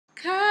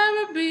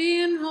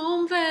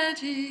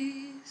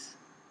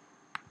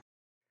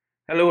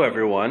Hello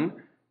everyone,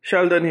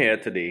 Sheldon here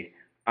today,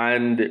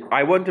 and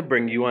I want to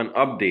bring you an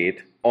update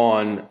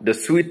on the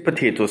sweet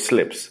potato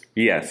slips.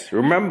 Yes,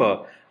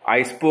 remember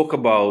I spoke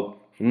about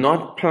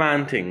not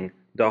planting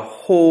the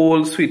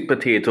whole sweet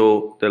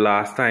potato the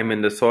last time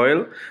in the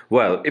soil?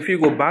 Well, if you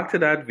go back to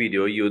that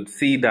video, you'd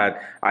see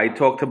that I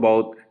talked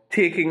about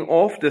taking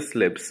off the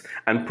slips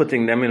and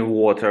putting them in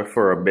water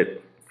for a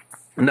bit.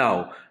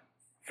 Now,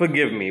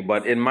 forgive me,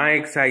 but in my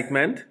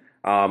excitement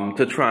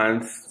to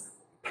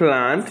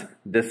transplant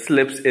the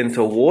slips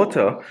into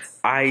water,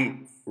 I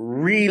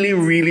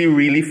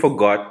really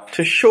forgot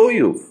to show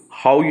you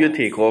how you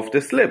take off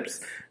the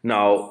slips.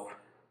 Now,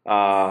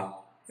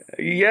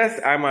 yes,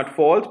 I'm at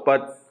fault,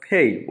 but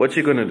hey, what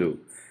you gonna do?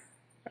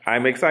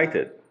 I'm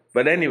excited.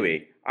 But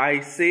anyway, I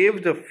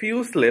saved a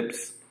few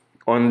slips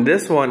on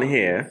this one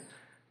here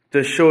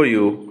to show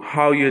you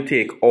how you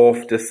take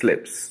off the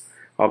slips.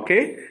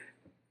 Okay?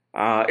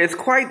 It's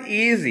quite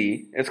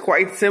easy, it's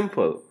quite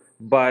simple,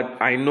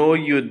 but I know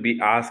you'd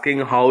be asking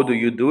how do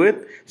you do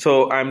it,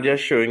 so I'm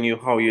just showing you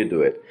how you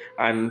do it.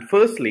 And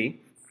firstly,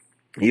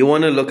 you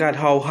want to look at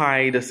how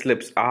high the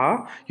slips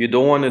are. You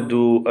don't want to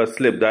do a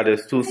slip that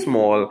is too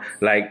small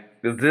like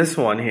this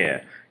one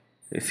here.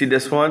 You see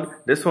this one?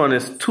 This one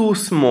is too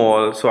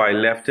small, so I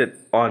left it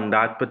on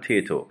that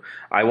potato.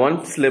 I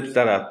want slips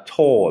that are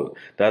tall,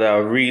 that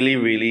are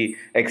really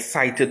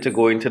excited to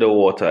go into the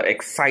water,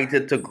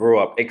 excited to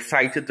grow up,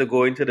 excited to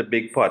go into the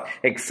big pot,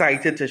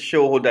 excited to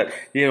show that,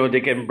 you know, they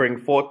can bring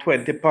forth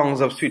 20 pounds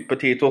of sweet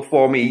potato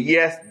for me.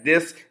 Yes,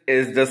 this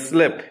is the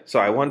slip. So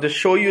I want to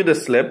show you the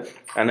slip,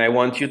 and I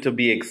want you to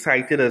be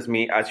excited as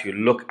me as you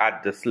look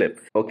at the slip.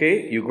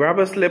 Okay, you grab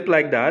a slip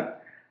like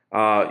that,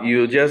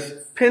 you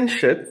just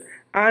pinch it,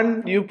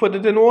 and you put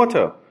it in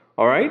water.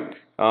 All right.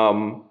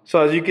 So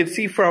as you can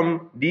see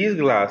from these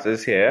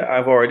glasses here,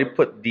 I've already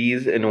put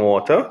these in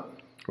water,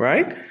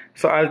 right?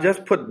 So I'll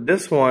just put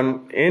this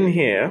one in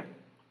here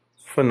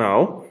for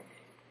now.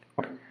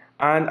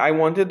 And I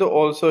wanted to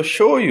also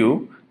show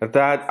you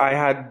that I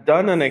had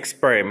done an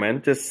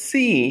experiment to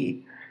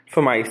see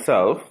for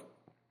myself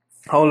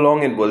how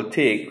long it will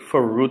take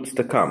for roots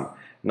to come.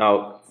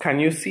 Now, can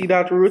you see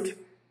that root?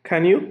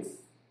 Can you?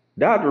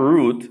 That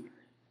root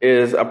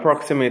is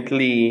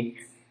approximately,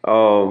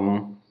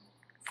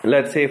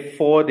 let's say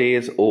 4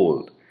 days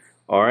old.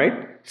 All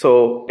right.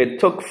 So it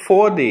took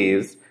 4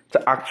 days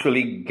to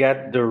actually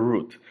get the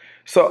root.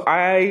 So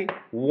I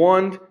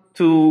want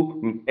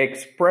to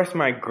express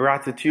my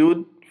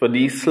gratitude for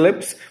these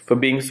slips, for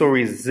being so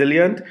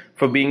resilient,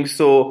 for being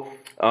so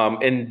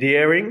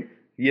endearing,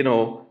 you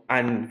know,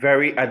 and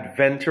very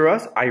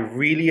adventurous. I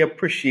really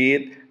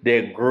appreciate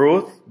their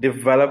growth,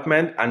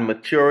 development, and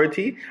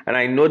maturity. And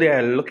I know they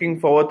are looking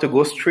forward to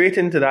go straight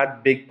into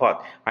that big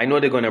pot. I know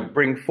they're going to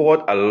bring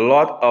forth a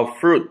lot of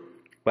fruit.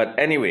 But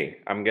anyway,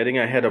 I'm getting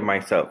ahead of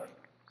myself.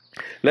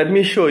 Let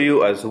me show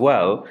you as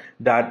well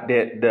that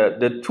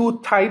the two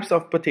types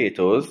of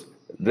potatoes,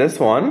 this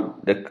one,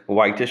 the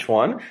whitish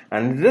one,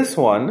 and this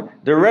one,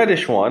 the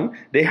reddish one,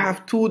 they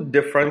have two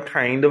different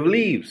kind of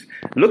leaves.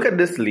 Look at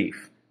this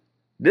leaf.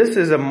 This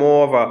is a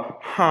more of a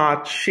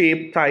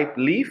heart-shaped type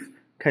leaf.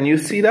 Can you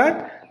see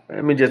that?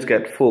 Let me just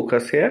get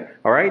focus here.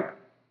 All right.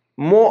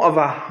 More of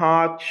a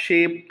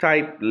heart-shaped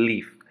type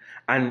leaf.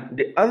 And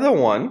the other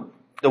one,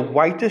 the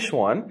whitish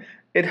one,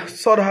 it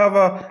sort of have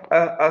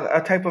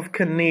a type of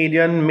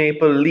Canadian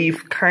maple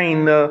leaf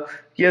kind of,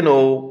 you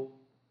know,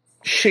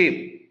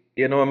 shape.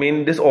 You know what I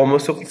mean? This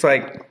almost looks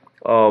like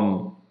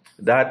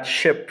that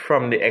ship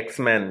from the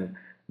X-Men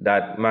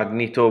that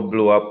Magneto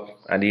blew up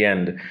at the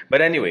end.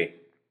 But anyway,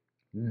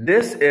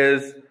 this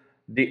is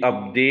the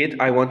update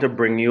I want to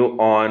bring you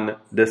on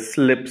the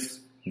slips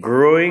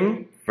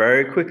growing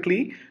very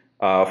quickly.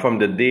 From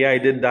the day I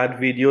did that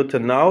video to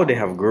now, they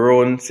have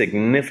grown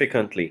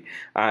significantly.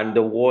 And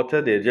the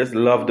water, they just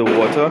love the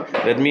water.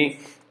 Let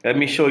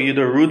me show you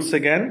the roots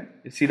again.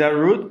 You see that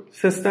root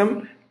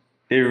system?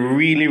 They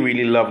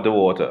really love the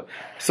water.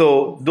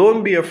 So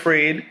don't be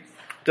afraid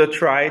to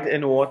try it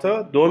in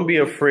water. Don't be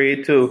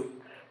afraid to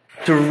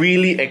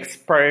really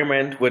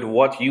experiment with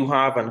what you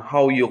have and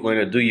how you're going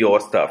to do your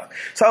stuff.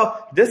 So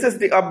this is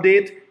the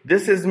update.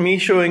 This is me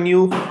showing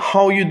you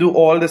how you do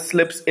all the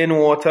slips in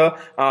water.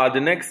 The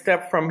next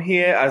step from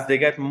here, as they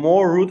get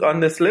more root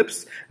on the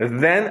slips,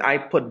 then I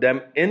put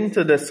them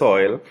into the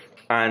soil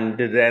and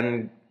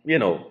then, you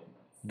know,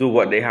 do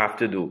what they have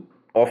to do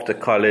off to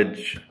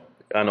college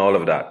and all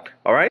of that.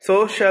 All right.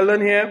 So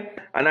Sheldon here,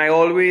 and I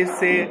always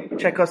say,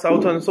 check us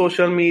out on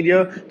social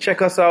media.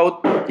 Check us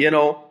out, you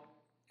know,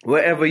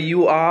 wherever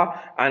you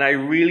are, and I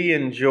really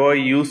enjoy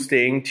you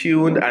staying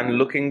tuned and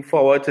looking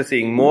forward to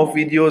seeing more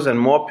videos and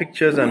more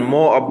pictures and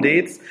more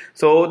updates.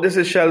 So this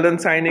is Sheldon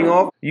signing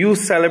off. You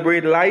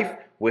celebrate life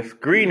with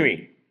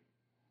greenery.